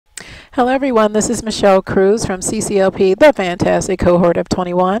Hello everyone, this is Michele Cruse from CCLP, the fantastic cohort of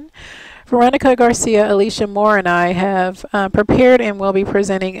 21. Veronica, Garcia, Alicia, Moore, and I have prepared and will be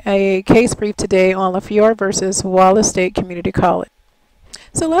presenting a case brief today on Lafleur versus Wallace State Community College.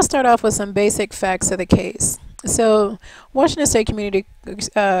 So let's start off with some basic facts of the case. So Washington State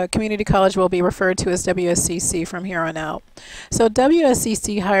Community College will be referred to as WSCC from here on out. So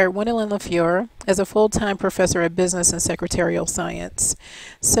WSCC hired Gwendolyn Lafleur as a full-time professor of business and secretarial science.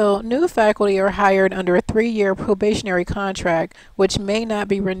 So new faculty are hired under a 3-year probationary contract, which may not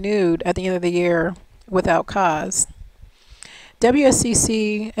be renewed at the end of the year without cause.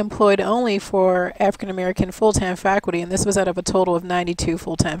 WSCC employed only for African-American full-time faculty, and this was out of a total of 92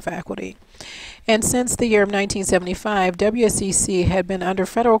 full-time faculty. And since the year of 1975, WSCC had been under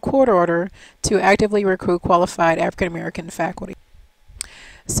federal court order to actively recruit qualified African-American faculty.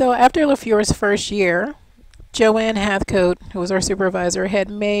 So after Lafleur's first year, Joanne Hathcote, who was our supervisor, had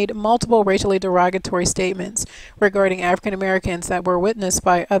made multiple racially derogatory statements regarding African Americans that were witnessed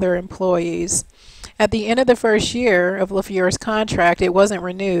by other employees. At the end of the first year of Lafleur's contract, it wasn't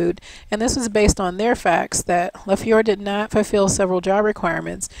renewed, and this was based on their facts that Lafleur did not fulfill several job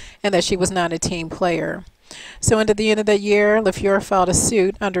requirements and that she was not a team player. So at the end of that year, Lafleur filed a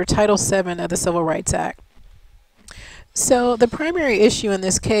suit under Title VII of the Civil Rights Act. So the primary issue in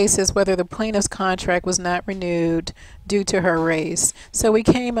this case is whether the plaintiff's contract was not renewed due to her race. So we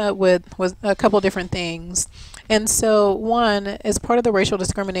came up with a couple different things. And so one, as part of the racial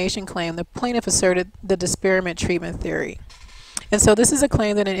discrimination claim, the plaintiff asserted the disparate treatment theory. And so this is a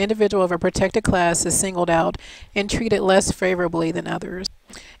claim that an individual of a protected class is singled out and treated less favorably than others.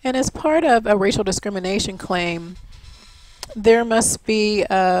 And as part of a racial discrimination claim, there must be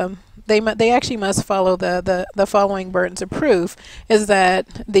they actually must follow the following burdens of proof: is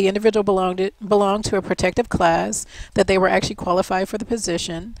that the individual belonged to a protective class, that they were actually qualified for the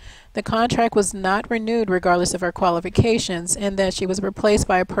position, the contract was not renewed regardless of her qualifications, and that she was replaced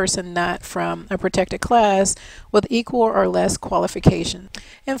by a person not from a protected class with equal or less qualification.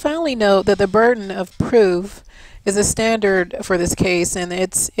 And finally, note that the burden of proof is a standard for this case, and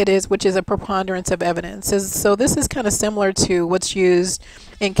which is a preponderance of evidence. So this is kind of similar to what's used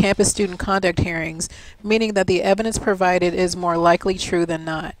in campus student conduct hearings, meaning that the evidence provided is more likely true than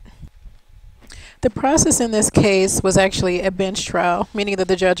not. The process in this case was actually a bench trial, meaning that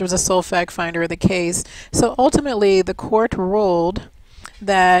the judge was a sole fact finder of the case. So ultimately, the court ruled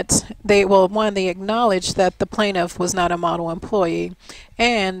that they acknowledged that the plaintiff was not a model employee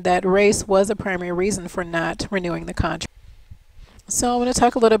and that race was a primary reason for not renewing the contract. So I'm going to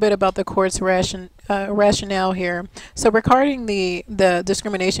talk a little bit about the court's rationale here. So regarding the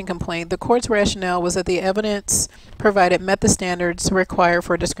discrimination complaint, the court's rationale was that the evidence provided met the standards required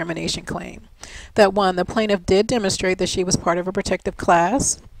for a discrimination claim. That one, the plaintiff did demonstrate that she was part of a protective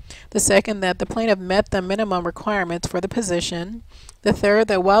class. The second, that the plaintiff met the minimum requirements for the position. The third,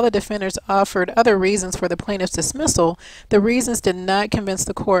 that while the defendants offered other reasons for the plaintiff's dismissal, the reasons did not convince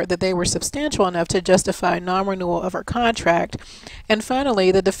the court that they were substantial enough to justify non-renewal of her contract. And finally,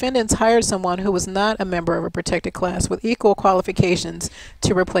 the defendants hired someone who was not a member of a protected class with equal qualifications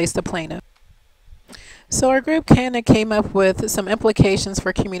to replace the plaintiff. So our group kind of came up with some implications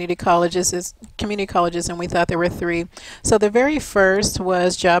for community colleges, and we thought there were 3. So the very first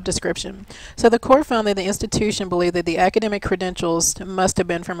was job description. So the court found that the institution believed that the academic credentials must have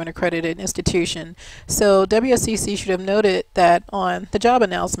been from an accredited institution. So WSCC should have noted that on the job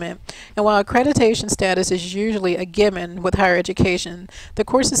announcement. And while accreditation status is usually a given with higher education, the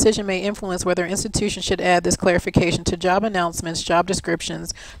court's decision may influence whether institutions should add this clarification to job announcements, job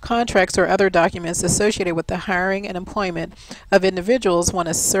descriptions, contracts, or other documents associated with the hiring and employment of individuals when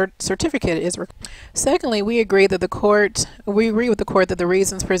a certificate is required. Secondly, we agree with the court that the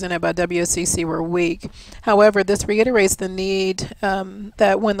reasons presented by WSCC were weak. However, this reiterates the need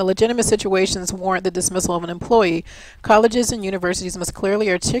that when the legitimate situations warrant the dismissal of an employee, colleges and universities must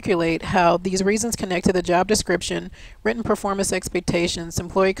clearly articulate how these reasons connect to the job description, written performance expectations,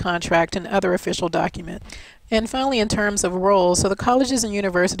 employee contract, and other official documents. And finally, in terms of roles, so the colleges and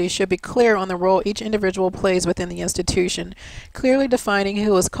universities should be clear on the role each individual plays within the institution, clearly defining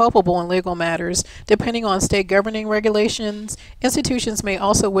who is culpable in legal matters. Depending on state governing regulations, institutions may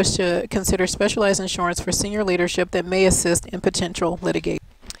also wish to consider specialized insurance for senior leadership that may assist in potential litigation.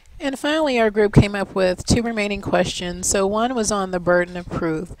 And finally, our group came up with 2 remaining questions. So one was on the burden of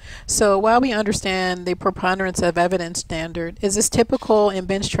proof. So while we understand the preponderance of evidence standard, is this typical in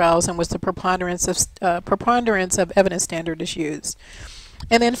bench trials in which the preponderance of evidence standard is used?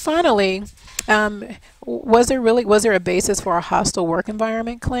 And then finally, was there a basis for a hostile work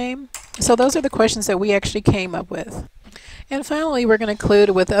environment claim? So those are the questions that we actually came up with. And finally, we're going to conclude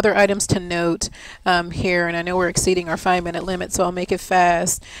with other items to note here, and I know we're exceeding our 5-minute limit, so I'll make it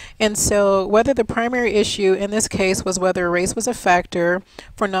fast. And so whether the primary issue in this case was whether race was a factor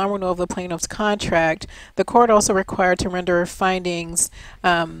for non-renewal of the plaintiff's contract, the court also required to render findings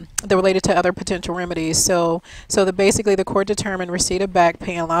that related to other potential remedies. So basically the court determined receipt of back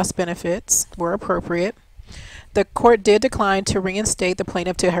pay and lost benefits were appropriate. The court did decline to reinstate the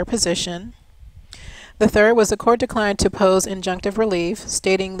plaintiff to her position. The third was the court declined to pose injunctive relief,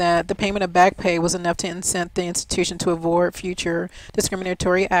 stating that the payment of back pay was enough to incent the institution to avoid future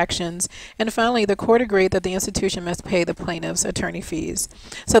discriminatory actions. And finally, the court agreed that the institution must pay the plaintiff's attorney fees.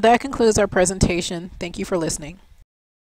 So that concludes our presentation. Thank you for listening.